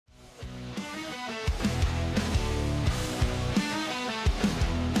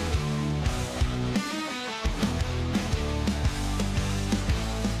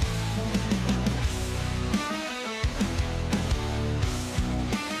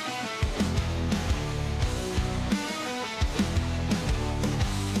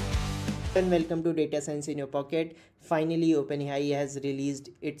And welcome to Data Science in Your Pocket. Finally, OpenAI has released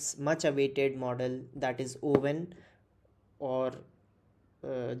its much awaited model, that is O1 or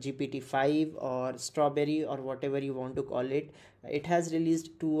GPT-5 or Strawberry or whatever you want to call it. It has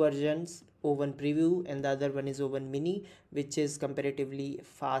released two versions, O1 Preview and the other one is O1 Mini, which is comparatively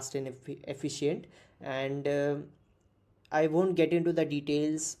fast and efficient. And I won't get into the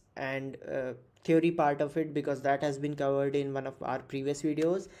details and theory part of it because that has been covered in one of our previous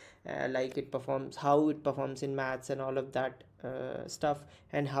videos, like how it performs in maths and all of that stuff,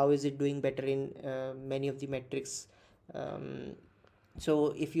 and how is it doing better in many of the metrics.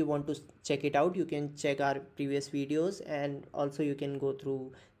 So if you want to check it out, you can check our previous videos, and also you can go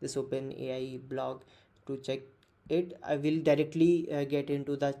through this OpenAI blog to check it. I will directly get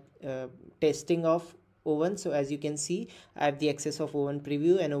into the testing of O1. So as you can see, I have the access of O1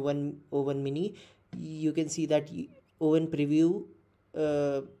 Preview and O1 Mini. You can see that O1 Preview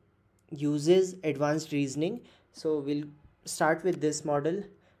uses advanced reasoning. So we'll start with this model,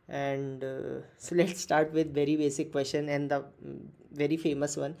 and so let's start with very basic question and the very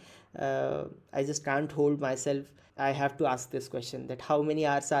famous one. I just can't hold myself. I have to ask this question, that how many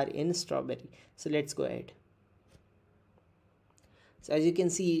R's are in Strawberry. So let's go ahead. So as you can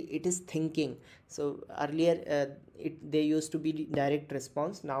see, it is thinking. So earlier there used to be direct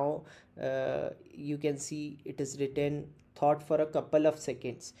response. Now you can see it is written thought for a couple of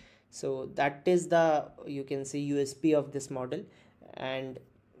seconds. So that is the, you can say, USP of this model. And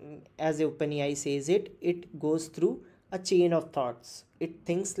as OpenAI says, it goes through a chain of thoughts. It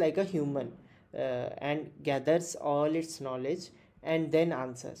thinks like a human and gathers all its knowledge and then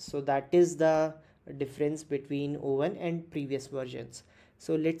answers. So that is the difference between O1 and previous versions.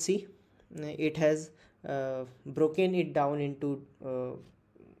 So let's see. It has broken it down into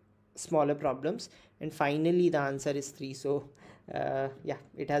smaller problems, and finally the answer is 3. So yeah,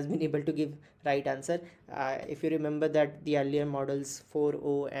 it has been able to give right answer. If you remember that the earlier models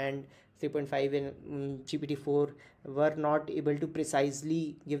 4.0 and 3.5 and GPT-4 were not able to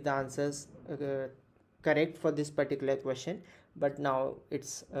precisely give the answers correct for this particular question, but now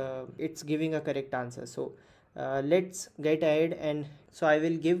it's giving a correct answer. So let's get ahead, and so I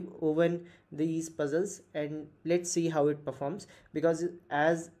will give Owen these puzzles and let's see how it performs, because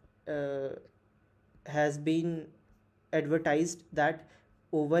as has been advertised that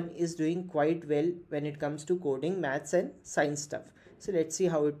Owen is doing quite well when it comes to coding, maths and science stuff. So let's see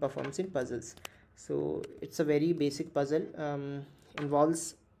how it performs in puzzles. So it's a very basic puzzle,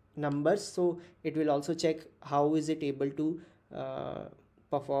 involves numbers, so it will also check how is it able to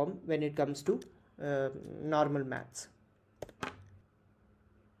perform when it comes to normal maths.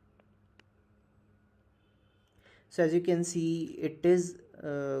 So as you can see, it is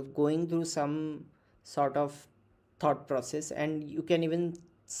going through some sort of thought process, and you can even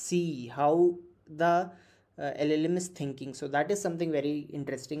see how the LLM is thinking. So that is something very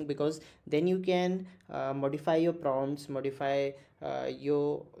interesting, because then you can modify your prompts, modify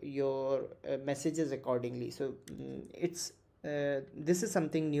your messages accordingly. So it's this is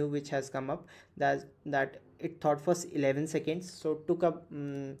something new which has come up, that it thought for 11 seconds, so took a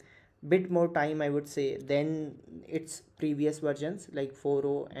bit more time, I would say, than its previous versions like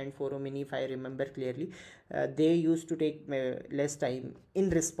 4.0 and 4.0 Mini. If I remember clearly, they used to take less time in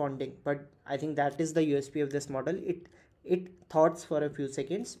responding, but I think that is the USP of this model. It thoughts for a few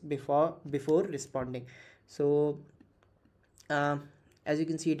seconds before responding. So as you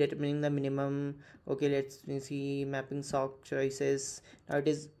can see, determining the minimum. Okay, let's see, mapping sock choices. Now it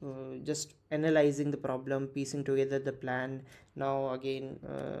is just analyzing the problem, piecing together the plan. Now again,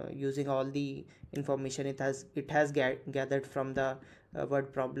 using all the information it has gathered from the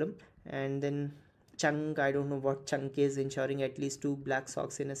word problem. And then chunk, I don't know what chunk is. Ensuring at least 2 black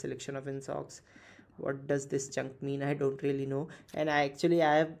socks in a selection of in socks. What does this chunk mean? I don't really know. And I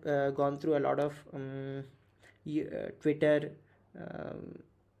have gone through a lot of Twitter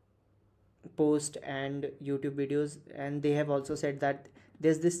post and YouTube videos, and they have also said that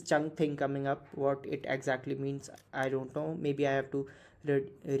there's this chunk thing coming up. What it exactly means, I don't know. Maybe I have to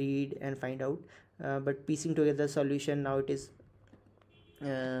read and find out. But piecing together solution, now it is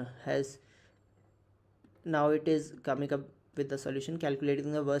coming up with the solution,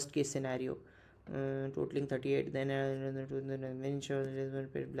 calculating the worst case scenario, totaling 38, then ensure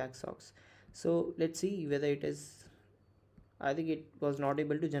black socks. So let's see whether it is. I think it was not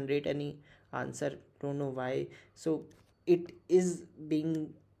able to generate any answer, don't know why. So it is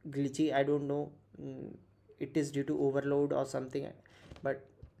being glitchy, I don't know. It is due to overload or something, but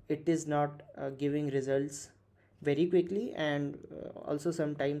it is not giving results very quickly, and also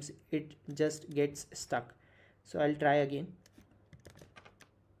sometimes it just gets stuck. So I'll try again.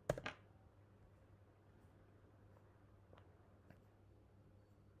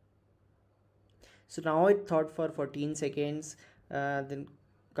 So now it thought for 14 seconds, then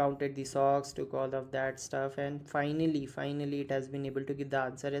counted the socks, took all of that stuff, and finally it has been able to give the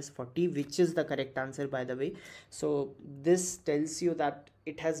answer as 40, which is the correct answer, by the way. So this tells you that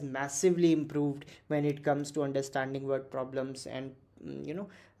it has massively improved when it comes to understanding word problems and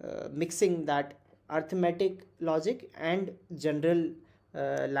mixing that arithmetic logic and general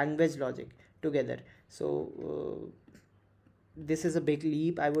language logic together. So this is a big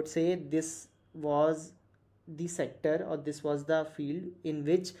leap, I would say. This was the sector, or this was the field in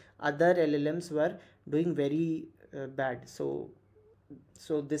which other LLMs were doing very bad. So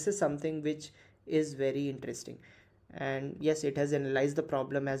this is something which is very interesting. And yes, it has analyzed the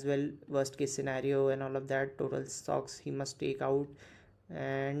problem as well, worst case scenario and all of that, total stocks he must take out.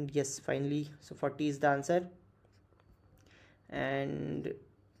 And yes, finally, so 40 is the answer. And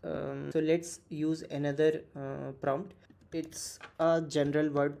so let's use another prompt. It's a general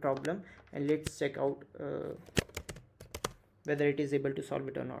word problem, and let's check out whether it is able to solve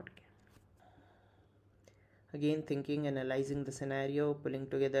it or not. Again, thinking, analyzing the scenario, pulling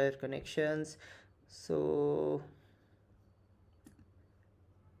together connections. So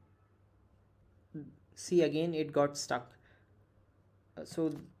see, again it got stuck.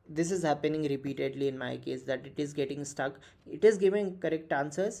 So this is happening repeatedly in my case, that it is getting stuck. It is giving correct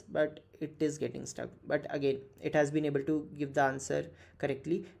answers, but it is getting stuck. But again, it has been able to give the answer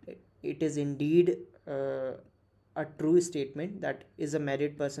correctly. It is indeed a true statement that is a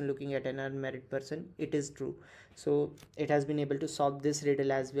married person looking at an unmarried person. It is true. So it has been able to solve this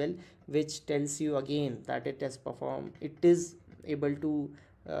riddle as well, which tells you again that it has performed, it is able to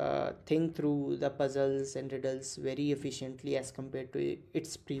think through the puzzles and riddles very efficiently as compared to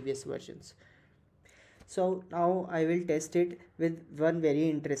its previous versions. So now I will test it with one very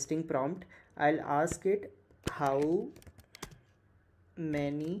interesting prompt. I'll ask it, how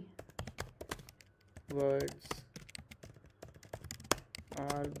many words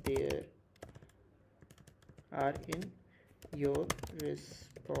are in your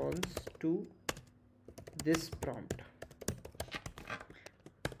response to this prompt.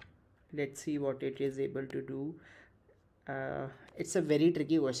 Let's see what it is able to do. It's a very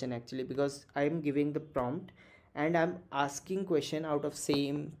tricky question actually, because I'm giving the prompt and I'm asking question out of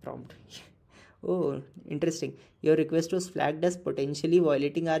same prompt. Oh, interesting. Your request was flagged as potentially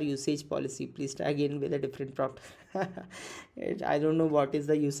violating our usage policy. Please try again with a different prompt. I don't know what is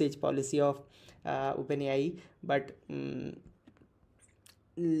the usage policy of OpenAI, but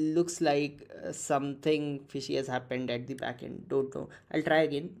looks like something fishy has happened at the back end. Don't know. I'll try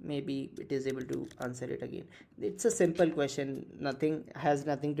again. Maybe it is able to answer it again. It's a simple question. Nothing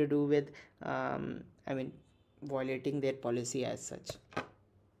to do with violating their policy as such.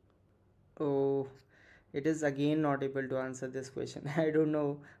 Oh, it is again not able to answer this question. I don't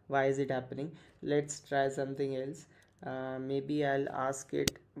know why is it happening. Let's try something else. Maybe I'll ask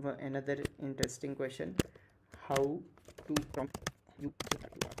it another interesting question. How to prompt you to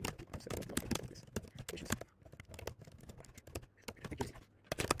answer this questions.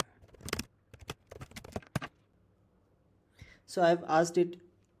 So I've asked it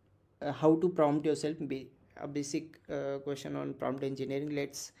how to prompt yourself, a basic question on prompt engineering.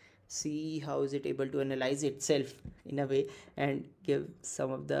 Let's see how is it able to analyze itself in a way and give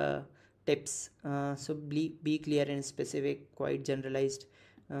some of the tips. So be clear and specific, quite generalized.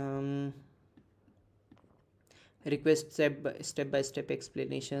 Request step by step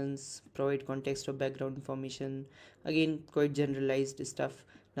explanations, provide context or background information. Again, quite generalized stuff,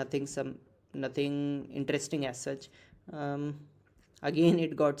 nothing interesting as such. Again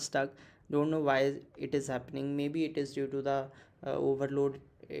it got stuck. Don't know why it is happening. Maybe it is due to the overload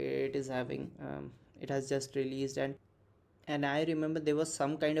it is having. It has just released, and I remember there was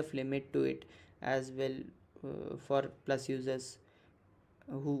some kind of limit to it as well for plus users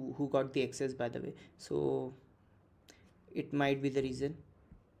who got the access, by the way. So it might be the reason.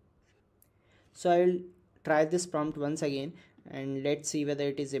 So I'll try this prompt once again, and let's see whether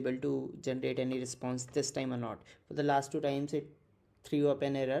it is able to generate any response this time or not. For the last two times it threw up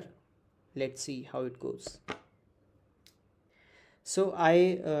an error. Let's see how it goes. So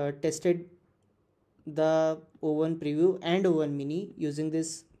I tested the O1 preview and O1 mini using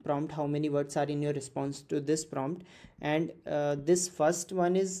this prompt, how many words are in your response to this prompt, and this first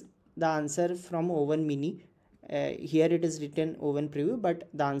one is the answer from O1 mini. Here it is written O1 preview, but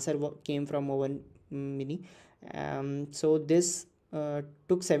the answer came from O1 mini. So this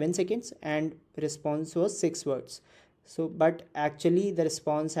took 7 seconds and response was 6 words. So but actually the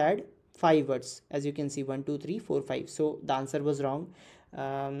response had 5 words, as you can see, 1 2 3 4 5. So the answer was wrong.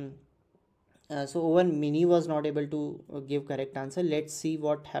 So O1 mini was not able to give correct answer. Let's see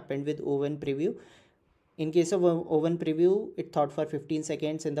what happened with O1 preview. In case of O1 preview, it thought for 15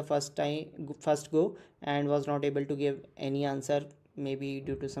 seconds in the first go and was not able to give any answer, maybe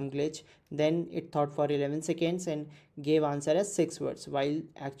due to some glitch. Then it thought for 11 seconds and gave answer as 6 words, while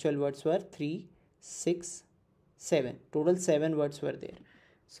actual words were 3, 6, 7. Total 7 words were there.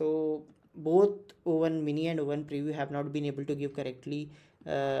 So both O1 mini and O1 preview have not been able to give correctly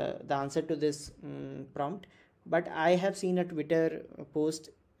the answer to this prompt. But I have seen a Twitter post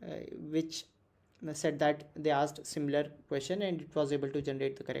which said that they asked similar question and it was able to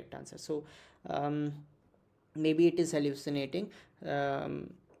generate the correct answer. So maybe it is hallucinating,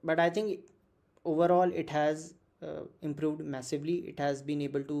 but I think overall it has improved massively. It has been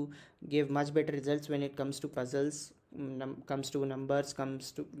able to give much better results when it comes to puzzles, comes to numbers,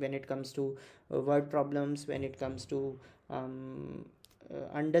 comes to when it comes to word problems, when it comes to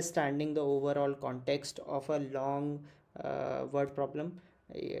understanding the overall context of a long word problem.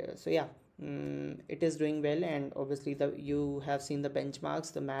 So yeah, it is doing well, and obviously you have seen the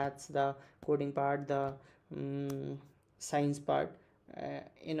benchmarks, the maths, the coding part, the science part.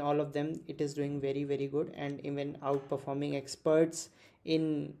 In all of them it is doing very very good, and even outperforming experts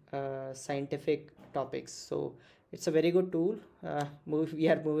in scientific topics. So it's a very good tool. We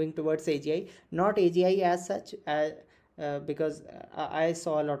are moving towards AGI, not AGI as such, because I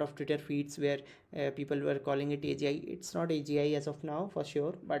saw a lot of Twitter feeds where people were calling it AGI. It's not AGI as of now for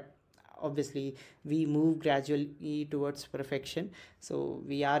sure, but obviously we move gradually towards perfection, so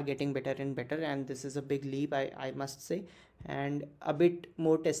we are getting better and better, and this is a big leap, I must say. And a bit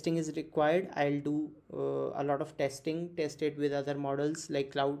more testing is required. I'll do a lot of testing, test it with other models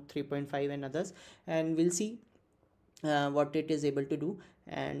like Cloud 3.5 and others, and we'll see what it is able to do,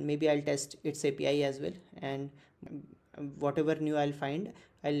 and maybe I'll test its API as well, and whatever new I'll find,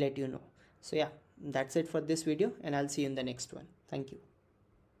 I'll let you know. So yeah, that's it for this video, and I'll see you in the next one. Thank you.